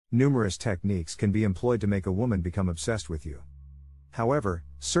Numerous techniques can be employed to make a woman become obsessed with you. However,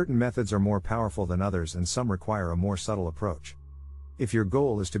 certain methods are more powerful than others and some require a more subtle approach. If your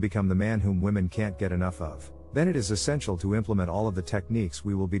goal is to become the man whom women can't get enough of, then it is essential to implement all of the techniques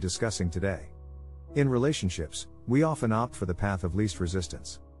we will be discussing today. In relationships, we often opt for the path of least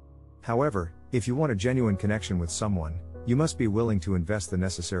resistance. However, if you want a genuine connection with someone, you must be willing to invest the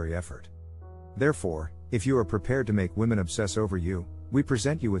necessary effort. Therefore, if you are prepared to make women obsess over you, we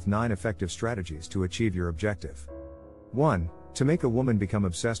present you with 9 effective strategies to achieve your objective. 1. To make a woman become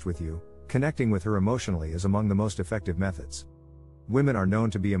obsessed with you, connecting with her emotionally is among the most effective methods. Women are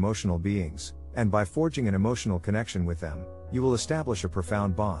known to be emotional beings, and by forging an emotional connection with them, you will establish a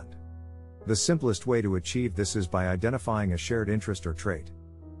profound bond. The simplest way to achieve this is by identifying a shared interest or trait.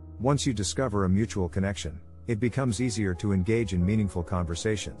 Once you discover a mutual connection, it becomes easier to engage in meaningful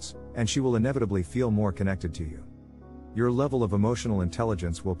conversations, and she will inevitably feel more connected to you. Your level of emotional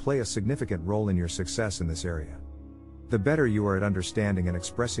intelligence will play a significant role in your success in this area. The better you are at understanding and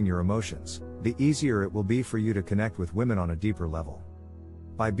expressing your emotions, the easier it will be for you to connect with women on a deeper level.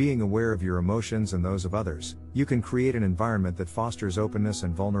 By being aware of your emotions and those of others, you can create an environment that fosters openness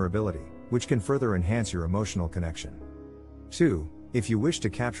and vulnerability, which can further enhance your emotional connection. 2. If you wish to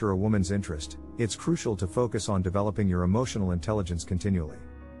capture a woman's interest, it's crucial to focus on developing your emotional intelligence continually.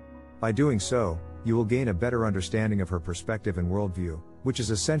 By doing so, you will gain a better understanding of her perspective and worldview, which is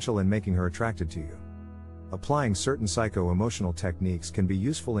essential in making her attracted to you. Applying certain psycho-emotional techniques can be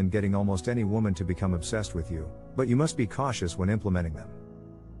useful in getting almost any woman to become obsessed with you, but you must be cautious when implementing them.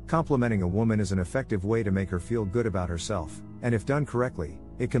 Complimenting a woman is an effective way to make her feel good about herself, and if done correctly,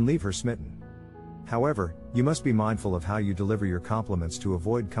 it can leave her smitten. However, you must be mindful of how you deliver your compliments to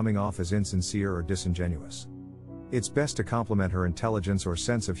avoid coming off as insincere or disingenuous. It's best to compliment her intelligence or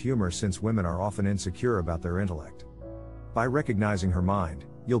sense of humor since women are often insecure about their intellect. By recognizing her mind,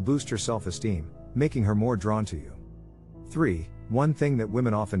 you'll boost her self-esteem, making her more drawn to you. 3. One thing that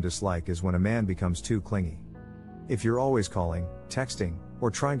women often dislike is when a man becomes too clingy. If you're always calling, texting, or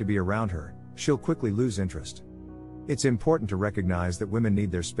trying to be around her, she'll quickly lose interest. It's important to recognize that women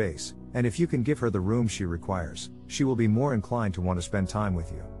need their space, and if you can give her the room she requires, she will be more inclined to want to spend time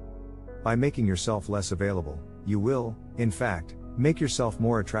with you. By making yourself less available, you will, in fact, make yourself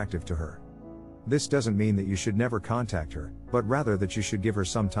more attractive to her. This doesn't mean that you should never contact her, but rather that you should give her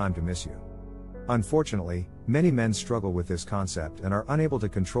some time to miss you. Unfortunately, many men struggle with this concept and are unable to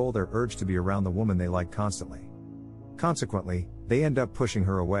control their urge to be around the woman they like constantly. Consequently, they end up pushing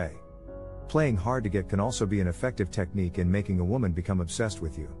her away. Playing hard to get can also be an effective technique in making a woman become obsessed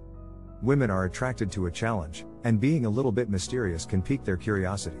with you. Women are attracted to a challenge, and being a little bit mysterious can pique their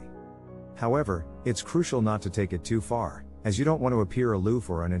curiosity. However, it's crucial not to take it too far, as you don't want to appear aloof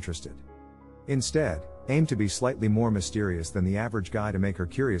or uninterested. Instead, aim to be slightly more mysterious than the average guy to make her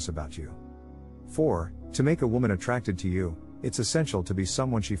curious about you. 4. To make a woman attracted to you, it's essential to be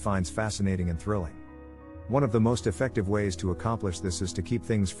someone she finds fascinating and thrilling. One of the most effective ways to accomplish this is to keep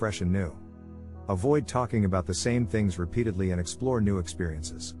things fresh and new. Avoid talking about the same things repeatedly and explore new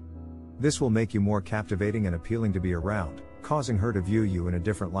experiences. This will make you more captivating and appealing to be around, causing her to view you in a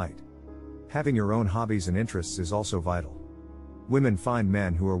different light. Having your own hobbies and interests is also vital. Women find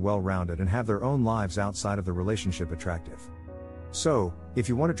men who are well-rounded and have their own lives outside of the relationship attractive. So, if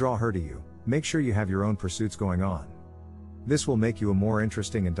you want to draw her to you, make sure you have your own pursuits going on. This will make you a more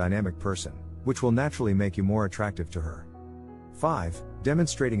interesting and dynamic person, which will naturally make you more attractive to her. 5.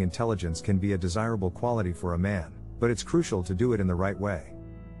 Demonstrating intelligence can be a desirable quality for a man, but it's crucial to do it in the right way.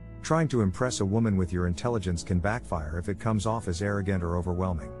 Trying to impress a woman with your intelligence can backfire if it comes off as arrogant or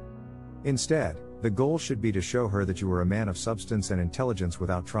overwhelming. Instead, the goal should be to show her that you are a man of substance and intelligence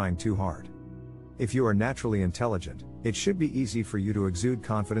without trying too hard. If you are naturally intelligent, it should be easy for you to exude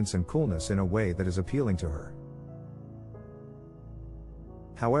confidence and coolness in a way that is appealing to her.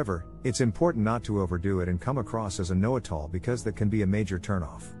 However, it's important not to overdo it and come across as a know-it-all because that can be a major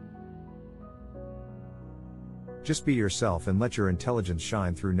turnoff. Just be yourself and let your intelligence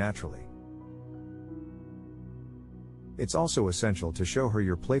shine through naturally. It's also essential to show her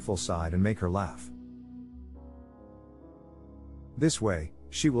your playful side and make her laugh. This way,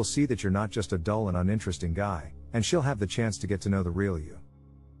 she will see that you're not just a dull and uninteresting guy, and she'll have the chance to get to know the real you.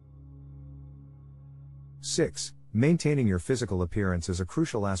 6. Maintaining your physical appearance is a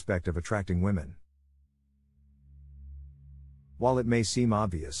crucial aspect of attracting women. While it may seem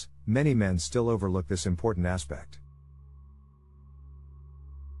obvious, many men still overlook this important aspect.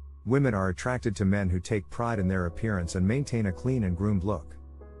 Women are attracted to men who take pride in their appearance and maintain a clean and groomed look.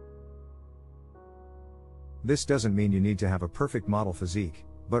 This doesn't mean you need to have a perfect model physique,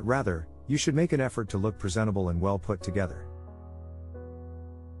 but rather, you should make an effort to look presentable and well put together.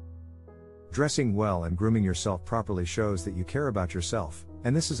 Dressing well and grooming yourself properly shows that you care about yourself,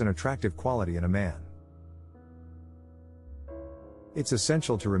 and this is an attractive quality in a man. It's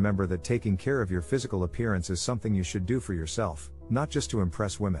essential to remember that taking care of your physical appearance is something you should do for yourself, not just to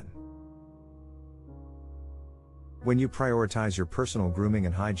impress women. When you prioritize your personal grooming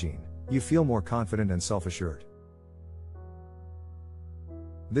and hygiene, you feel more confident and self-assured.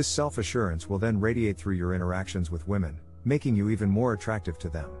 This self-assurance will then radiate through your interactions with women, making you even more attractive to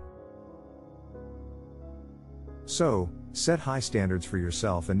them. So, set high standards for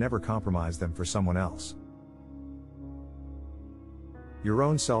yourself and never compromise them for someone else. Your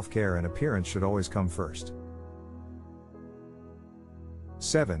own self-care and appearance should always come first.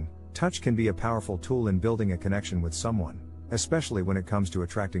 7. Touch can be a powerful tool in building a connection with someone, especially when it comes to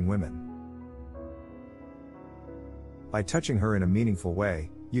attracting women. By touching her in a meaningful way,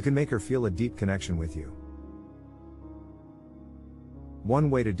 you can make her feel a deep connection with you.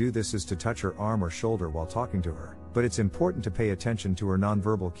 One way to do this is to touch her arm or shoulder while talking to her, but it's important to pay attention to her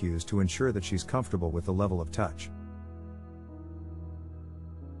nonverbal cues to ensure that she's comfortable with the level of touch.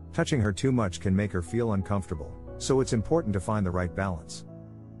 Touching her too much can make her feel uncomfortable, so it's important to find the right balance.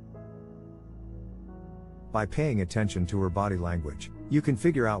 By paying attention to her body language, you can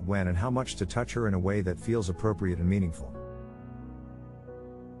figure out when and how much to touch her in a way that feels appropriate and meaningful.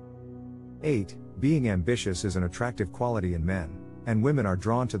 8. Being ambitious is an attractive quality in men, and women are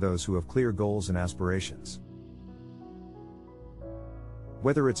drawn to those who have clear goals and aspirations.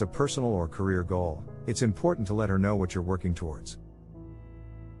 Whether it's a personal or career goal, it's important to let her know what you're working towards.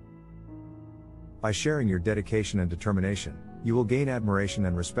 By sharing your dedication and determination, you will gain admiration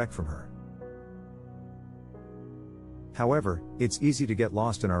and respect from her. However, it's easy to get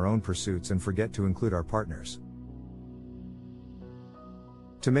lost in our own pursuits and forget to include our partners.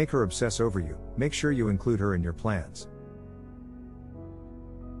 To make her obsess over you, make sure you include her in your plans.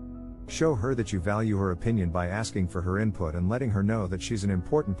 Show her that you value her opinion by asking for her input and letting her know that she's an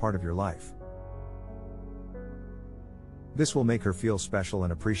important part of your life. This will make her feel special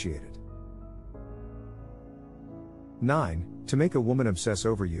and appreciated. 9. To make a woman obsess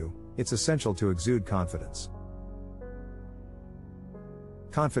over you, it's essential to exude confidence.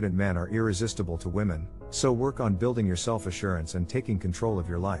 Confident men are irresistible to women, so work on building your self-assurance and taking control of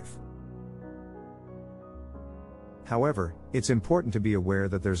your life. However, it's important to be aware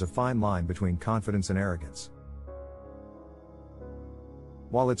that there's a fine line between confidence and arrogance.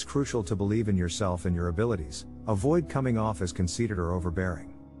 While it's crucial to believe in yourself and your abilities, avoid coming off as conceited or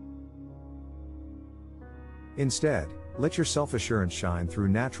overbearing. Instead, let your self-assurance shine through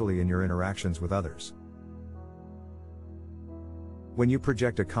naturally in your interactions with others. When you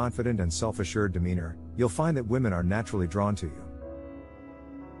project a confident and self-assured demeanor, you'll find that women are naturally drawn to you.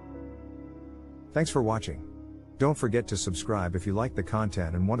 Thanks for watching. Don't forget to subscribe if you like the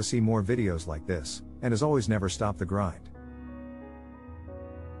content and want to see more videos like this, and as always, never stop the grind.